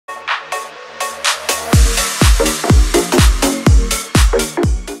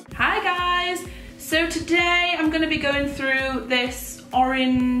going to be going through this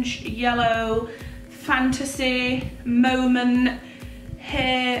orange, yellow, fantasy moment,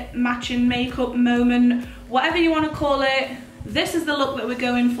 hair matching makeup moment, whatever you want to call it. This is the look that we're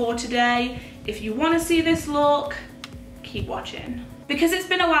going for today. If you want to see this look, keep watching. Because it's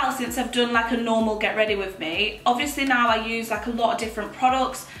been a while since I've done like a normal get ready with me, obviously now I use like a lot of different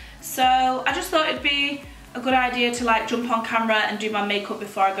products, so I just thought it'd be a good idea to like jump on camera and do my makeup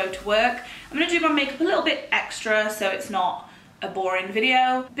before I go to work. I'm going to do my makeup a little bit extra so it's not a boring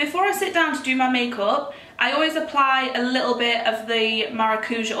video. Before I sit down to do my makeup, I always apply a little bit of the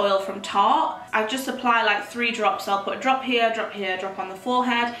Maracuja oil from Tarte. I just apply like 3 drops. I'll put a drop here, drop on the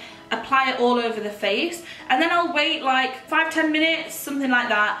forehead, apply it all over the face, and then I'll wait like 5-10 minutes, something like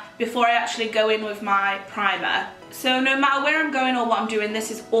that, before I actually go in with my primer. So no matter where I'm going or what I'm doing,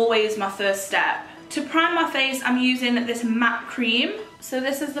 this is always my first step. To prime my face, I'm using this matte cream. So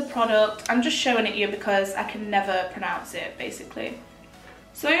this is the product. I'm just showing it you because I can never pronounce it, basically.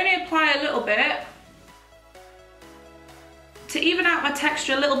 So I only apply a little bit. To even out my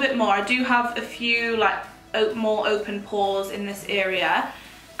texture a little bit more, I do have a few like more open pores in this area.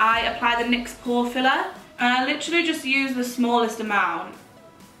 I apply the NYX pore filler, and I literally just use the smallest amount.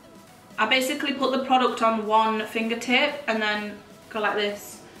 I basically put the product on one fingertip and then go like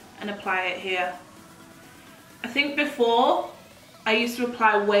this and apply it here. I think before, I used to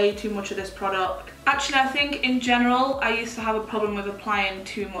apply way too much of this product. Actually, I think in general, I used to have a problem with applying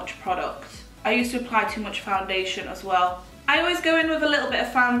too much product. I used to apply too much foundation as well. I always go in with a little bit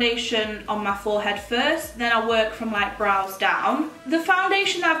of foundation on my forehead first, then I work from like brows down. The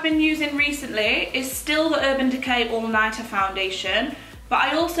foundation that I've been using recently is still the Urban Decay All Nighter foundation, but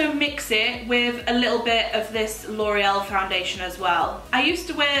I also mix it with a little bit of this L'Oreal foundation as well. I used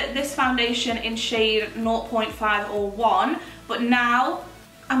to wear this foundation in shade 0.5 or 1, but now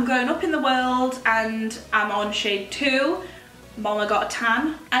I'm going up in the world and I'm on shade 2. Mama got a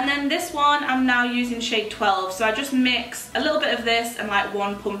tan. And then this one I'm now using shade 12, so I just mix a little bit of this and like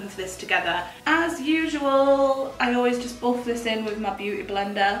 1 pump of this together. As usual, I always just buff this in with my beauty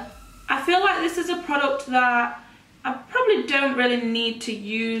blender. I feel like this is a product that I probably don't really need to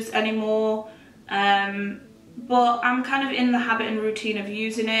use anymore, but I'm kind of in the habit and routine of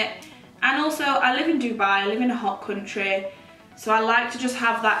using it. And also, I live in Dubai, I live in a hot country, so I like to just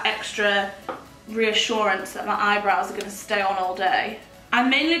have that extra reassurance that my eyebrows are going to stay on all day. I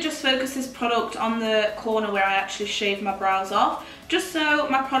mainly just focus this product on the corner where I actually shave my brows off, just so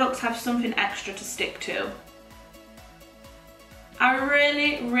my products have something extra to stick to. I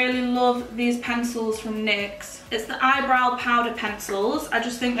really love these pencils from NYX. It's the eyebrow powder pencils. I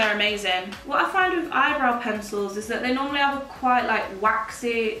just think they're amazing. What I find with eyebrow pencils is that they normally have a quite like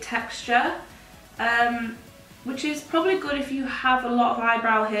waxy texture, which is probably good if you have a lot of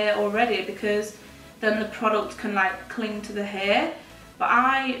eyebrow hair already, because then the product can like cling to the hair. But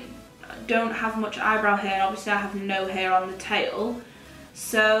I don't have much eyebrow hair, and obviously I have no hair on the tail,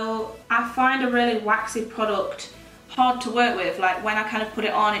 so I find a really waxy product hard to work with. Like when I kind of put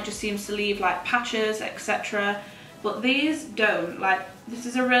it on, it just seems to leave like patches, etc. But these don't. Like, this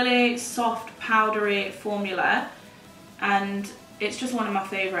is a really soft powdery formula, and it's just one of my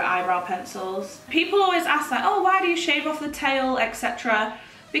favourite eyebrow pencils. People always ask like, oh, why do you shave off the tail, etc.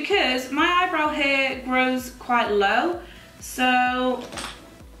 Because my eyebrow hair grows quite low. So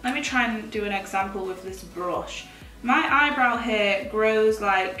let me try and do an example with this brush. My eyebrow hair grows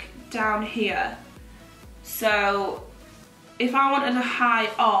like down here. So if I wanted a high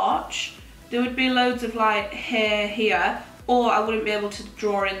arch, there would be loads of like hair here, or I wouldn't be able to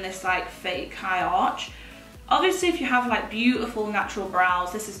draw in this like fake high arch. Obviously if you have like beautiful natural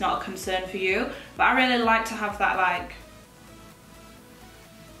brows, this is not a concern for you, but I really like to have that like,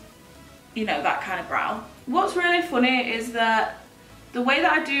 you know, that kind of brow. What's really funny is that the way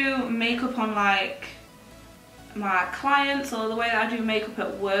that I do makeup on like my clients, or the way that I do makeup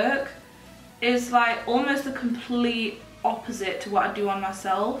at work, is like almost the complete opposite to what I do on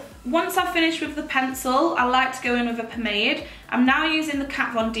myself. Once I've finished with the pencil, I like to go in with a pomade. I'm now using the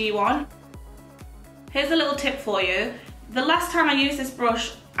Kat Von D one. Here's a little tip for you. The last time I used this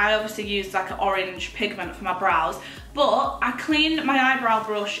brush, I obviously used like an orange pigment for my brows, but I clean my eyebrow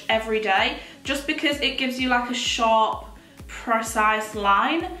brush every day just because it gives you like a sharp, precise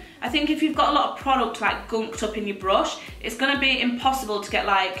line. I think if you've got a lot of product like gunked up in your brush, it's gonna be impossible to get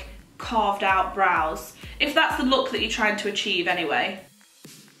like carved out brows, if that's the look that you're trying to achieve anyway.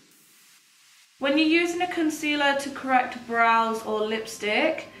 When you're using a concealer to correct brows or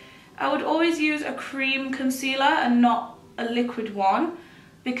lipstick, I would always use a cream concealer and not a liquid one,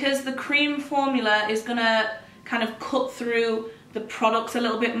 because the cream formula is gonna kind of cut through the products a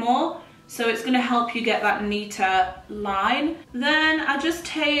little bit more. so it's going to help you get that neater line. Then I just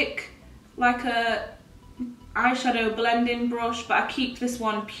take like a eyeshadow blending brush, but I keep this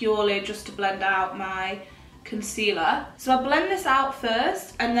one purely just to blend out my concealer. So I blend this out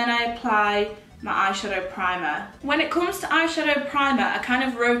first and then I apply my eyeshadow primer. When it comes to eyeshadow primer, I kind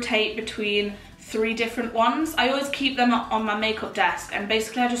of rotate between 3 different ones. I always keep them on my makeup desk and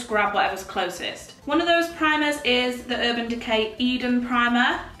basically I just grab whatever's closest. One of those primers is the Urban Decay Eden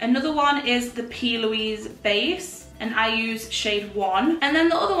primer. Another one is the P. Louise base, and I use shade 1. And then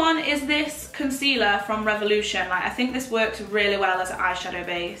the other one is this concealer from Revolution. Like, I think this works really well as an eyeshadow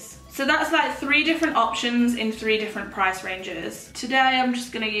base. So that's like 3 different options in 3 different price ranges. Today I'm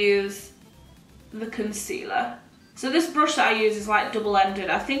just gonna use the concealer. So this brush that I use is like double-ended.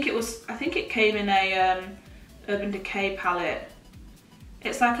 I think it came in a Urban Decay palette.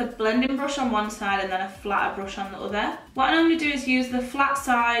 It's like a blending brush on one side and then a flatter brush on the other. What I normally do is use the flat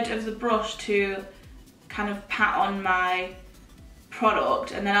side of the brush to kind of pat on my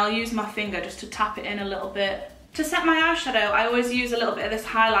product, and then I'll use my finger just to tap it in a little bit. To set my eyeshadow, I always use a little bit of this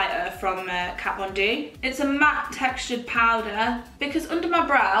highlighter from Kat Von D. It's a matte textured powder because under my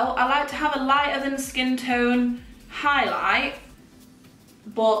brow I like to have a lighter than skin tone highlight,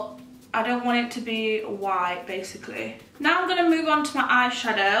 but I don't want it to be white basically. Now I'm going to move on to my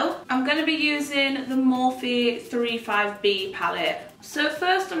eyeshadow. I'm going to be using the Morphe 35B palette. So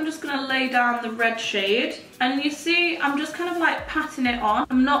first I'm just going to lay down the red shade, and you see I'm just kind of like patting it on.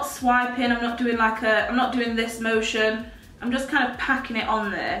 I'm not swiping, I'm not doing this motion. I'm just kind of packing it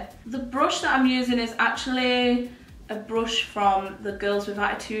on there. The brush that I'm using is actually a brush from the Girls with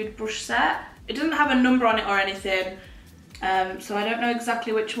Attitude brush set. It doesn't have a number on it or anything, so I don't know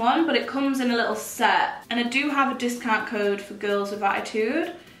exactly which one, but it comes in a little set. And I do have a discount code for Girls with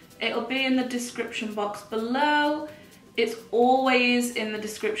Attitude. It'll be in the description box below. It's always in the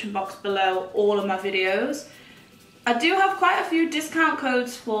description box below all of my videos. I do have quite a few discount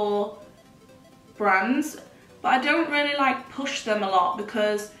codes for brands, but I don't really like push them a lot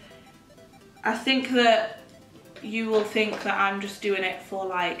because I think that you will think that I'm just doing it for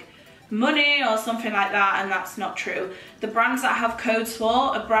like money or something like that, and that's not true. The brands that I have codes for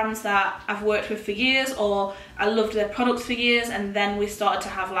are brands that I've worked with for years, or I loved their products for years and then we started to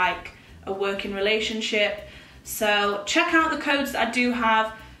have like a working relationship. So check out the codes that I do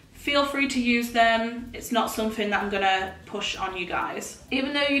have. Feel free to use them. It's not something that I'm gonna push on you guys.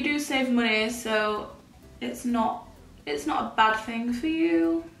 Even though you do save money, so it's not a bad thing for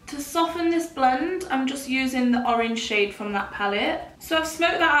you. To soften this blend, I'm just using the orange shade from that palette. So I've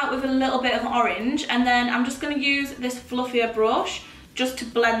smoked that out with a little bit of orange, and then I'm just gonna use this fluffier brush just to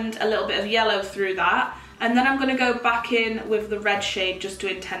blend a little bit of yellow through that. And then I'm going to go back in with the red shade just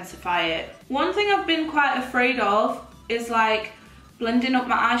to intensify it. One thing I've been quite afraid of is like blending up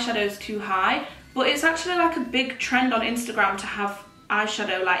my eyeshadows too high, but it's actually like a big trend on Instagram to have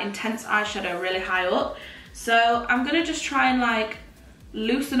eyeshadow, like intense eyeshadow really high up. So I'm going to just try and like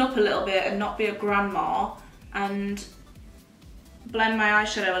loosen up a little bit and not be a grandma and blend my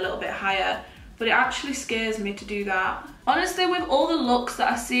eyeshadow a little bit higher. But it actually scares me to do that. Honestly, with all the looks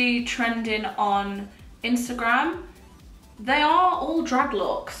that I see trending on Instagram, they are all drag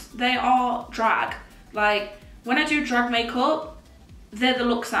looks. They are drag. Like, when I do drag makeup, they're the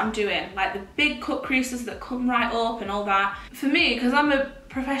looks that I'm doing. Like the big cut creases that come right up and all that. For me, because I'm a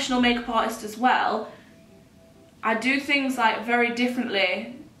professional makeup artist as well, I do things like very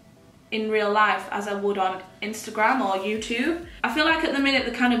differently in real life as I would on Instagram or YouTube. I feel like at the minute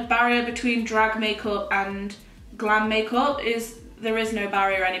the kind of barrier between drag makeup and glam makeup is there is no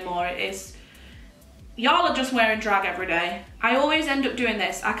barrier anymore. It is, y'all are just wearing drag every day. I always end up doing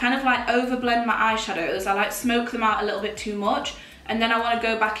this. I kind of like overblend my eyeshadows. I like smoke them out a little bit too much, and then I want to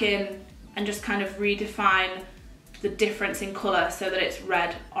go back in and just kind of redefine the difference in colour so that it's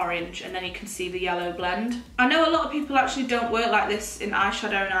red, orange, and then you can see the yellow blend. I know a lot of people actually don't work like this in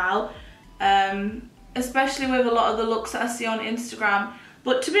eyeshadow now, especially with a lot of the looks that I see on Instagram.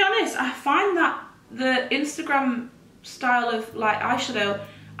 But to be honest, I find that the Instagram style of like eyeshadow,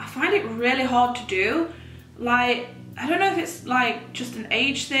 I find it really hard to do. Like, I don't know if it's like just an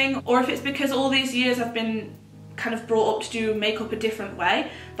age thing or if it's because all these years I've been kind of brought up to do makeup a different way,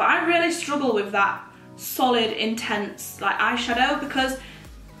 but I really struggle with that solid, intense like eyeshadow, because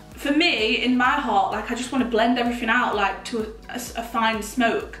for me, in my heart, like I just want to blend everything out like to a fine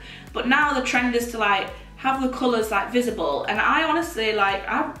smoke. But now the trend is to like have the colours like visible, and I honestly like,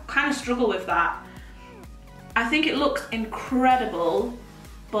 I kind of struggle with that. I think it looks incredible,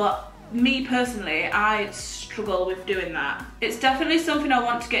 but me personally, I struggle with doing that. It's definitely something I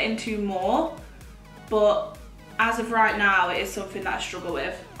want to get into more, but as of right now, it is something that I struggle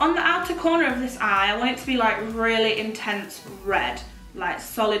with. On the outer corner of this eye, I want it to be like really intense red, like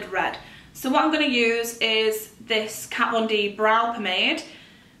solid red. So what I'm going to use is this Kat Von D brow pomade.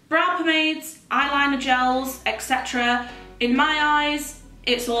 Brow pomades, eyeliner gels, etc. In my eyes,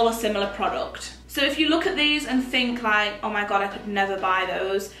 it's all a similar product. So if you look at these and think like, oh my god, I could never buy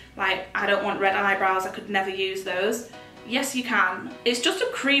those, like I don't want red eyebrows, I could never use those. Yes, you can. It's just a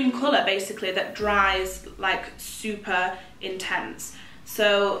cream colour basically that dries like super intense.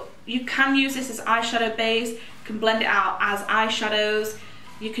 So you can use this as eyeshadow base, you can blend it out as eyeshadows.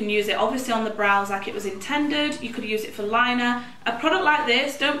 You can use it obviously on the brows like it was intended. You could use it for liner. A product like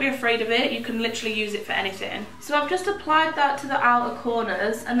this, don't be afraid of it. You can literally use it for anything. So I've just applied that to the outer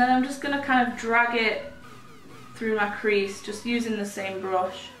corners and then I'm just going to kind of drag it through my crease just using the same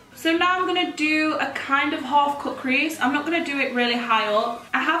brush. So now I'm going to do a kind of half cut crease. I'm not going to do it really high up.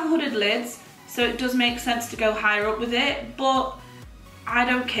 I have hooded lids, so it does make sense to go higher up with it, but I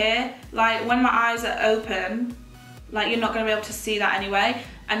don't care. Like when my eyes are open, like you're not going to be able to see that anyway.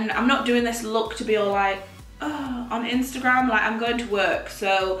 And I'm not doing this look to be all like, oh, on Instagram. Like I'm going to work,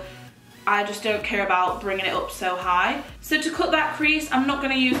 so I just don't care about bringing it up so high. So to cut that crease, I'm not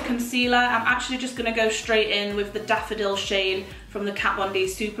going to use concealer. I'm actually just going to go straight in with the Daffodil shade from the Kat Von D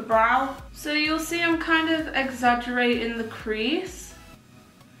Super Brow. So you'll see I'm kind of exaggerating the crease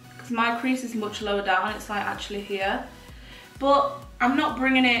because my crease is much lower down. It's like actually here. But I'm not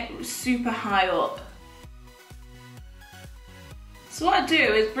bringing it super high up. So what I do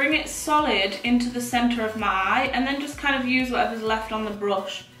is bring it solid into the centre of my eye and then just kind of use whatever's left on the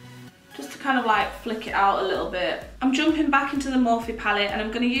brush just to kind of like flick it out a little bit. I'm jumping back into the Morphe palette and I'm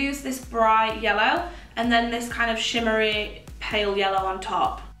going to use this bright yellow and then this kind of shimmery pale yellow on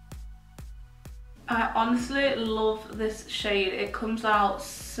top. I honestly love this shade. It comes out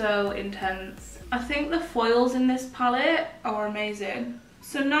so intense. I think the foils in this palette are amazing.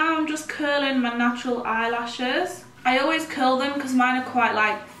 So now I'm just curling my natural eyelashes. I always curl them because mine are quite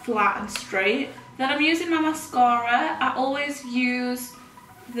like flat and straight. Then I'm using my mascara. I always use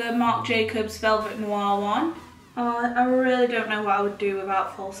the Marc Jacobs Velvet Noir one. I really don't know what I would do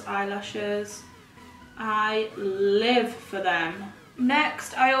without false eyelashes. I live for them.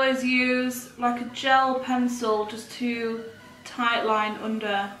 Next, I always use like a gel pencil just to tight line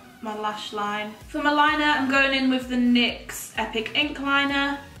under my lash line. For my liner, I'm going in with the NYX Epic Ink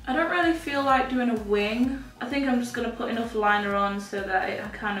Liner. I don't really feel like doing a wing. I think I'm just going to put enough liner on so that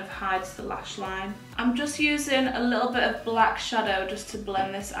it kind of hides the lash line. I'm just using a little bit of black shadow just to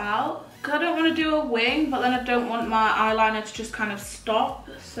blend this out. Because I don't want to do a wing, but then I don't want my eyeliner to just kind of stop.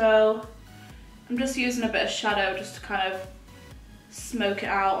 So I'm just using a bit of shadow just to kind of smoke it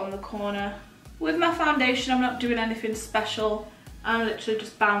out on the corner. With my foundation, I'm not doing anything special. I'm literally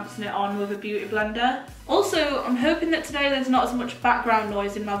just bouncing it on with a beauty blender. Also, I'm hoping that today there's not as much background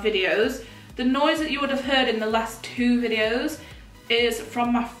noise in my videos. The noise that you would have heard in the last 2 videos is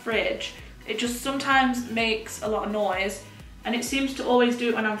from my fridge. It just sometimes makes a lot of noise and it seems to always do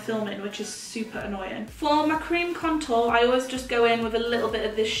it when I'm filming, which is super annoying. For my cream contour, I always just go in with a little bit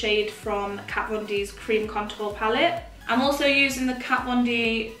of this shade from Kat Von D's Cream Contour Palette. I'm also using the Kat Von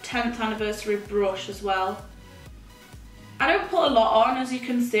D 10th anniversary brush as well. I don't put a lot on, as you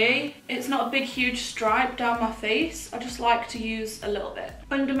can see. It's not a big huge stripe down my face. I just like to use a little bit.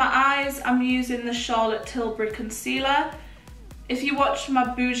 Under my eyes, I'm using the Charlotte Tilbury concealer. If you watched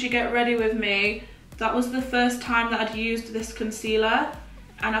my Bougie Get Ready with me, that was the first time that I'd used this concealer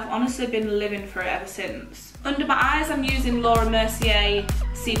and I've honestly been living for it ever since. Under my eyes, I'm using Laura Mercier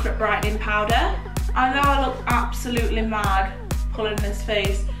Secret Brightening Powder. I know I look absolutely mad pulling this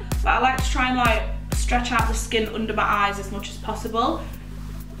face, but I like to try and like stretch out the skin under my eyes as much as possible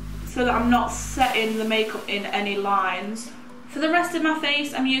so that I'm not setting the makeup in any lines. For the rest of my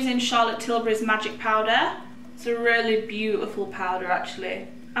face, I'm using Charlotte Tilbury's Magic Powder. It's a really beautiful powder actually.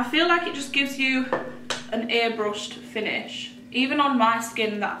 I feel like it just gives you an airbrushed finish. Even on my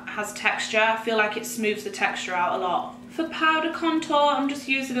skin that has texture, I feel like it smooths the texture out a lot. For powder contour, I'm just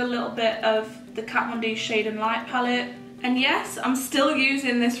using a little bit of the Kat Von D Shade and Light palette. And yes, I'm still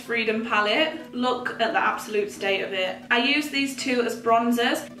using this Freedom palette. Look at the absolute state of it. I use these 2 as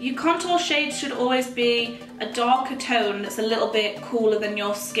bronzers. Your contour shades should always be a darker tone that's a little bit cooler than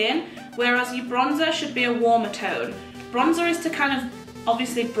your skin, whereas your bronzer should be a warmer tone. Bronzer is to kind of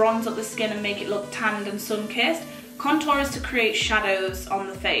obviously bronze up the skin and make it look tanned and sun-kissed. Contour is to create shadows on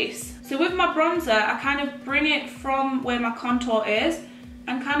the face. So with my bronzer, I kind of bring it from where my contour is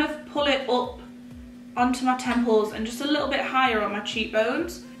and kind of pull it up onto my temples and just a little bit higher on my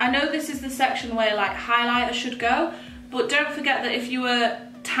cheekbones. I know this is the section where like highlighter should go, but don't forget that if you were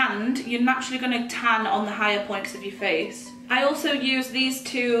tanned, you're naturally going to tan on the higher points of your face. I also use these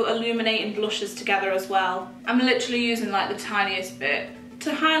two illuminating blushes together as well. I'm literally using like the tiniest bit.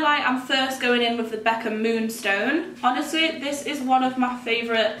 To highlight, I'm first going in with the Becca Moonstone. Honestly, this is one of my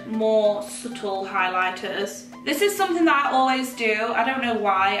favourite, more subtle highlighters. This is something that I always do. I don't know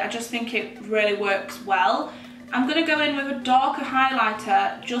why, I just think it really works well. I'm going to go in with a darker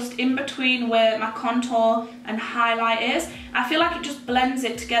highlighter just in between where my contour and highlight is. I feel like it just blends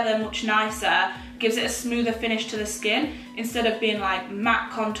it together much nicer, gives it a smoother finish to the skin instead of being like matte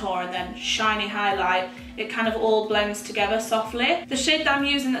contour and then shiny highlight. It kind of all blends together softly. The shade that I'm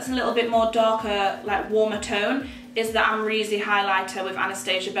using that's a little bit more darker, like warmer tone, is the Amrezy highlighter with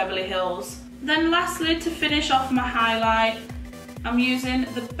Anastasia Beverly Hills. Then lastly, to finish off my highlight, I'm using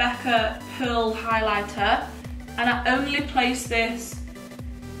the Becca Pearl highlighter, and I only place this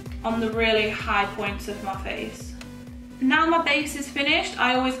on the really high points of my face. Now my base is finished,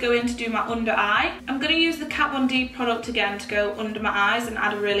 I always go in to do my under eye. I'm going to use the Kat Von D product again to go under my eyes and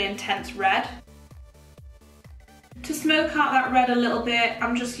add a really intense red. To smoke out that red a little bit,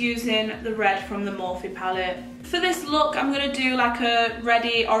 I'm just using the red from the Morphe palette. For this look, I'm going to do like a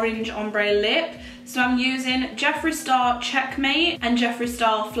reddy orange ombre lip. So I'm using Jeffree Star Checkmate and Jeffree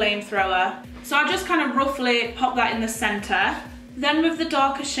Star Flamethrower. So I just kind of roughly pop that in the centre. Then with the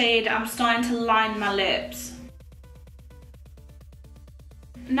darker shade, I'm starting to line my lips.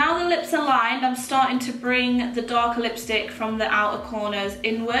 Now the lips are lined, I'm starting to bring the darker lipstick from the outer corners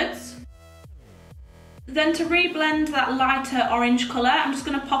inwards. Then to re-blend that lighter orange colour, I'm just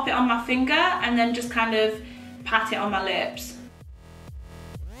going to pop it on my finger and then just kind of pat it on my lips.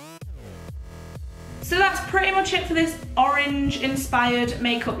 So that's pretty much it for this orange inspired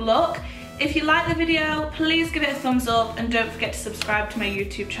makeup look. If you like the video, please give it a thumbs up and don't forget to subscribe to my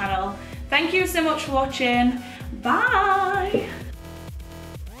YouTube channel. Thank you so much for watching. Bye!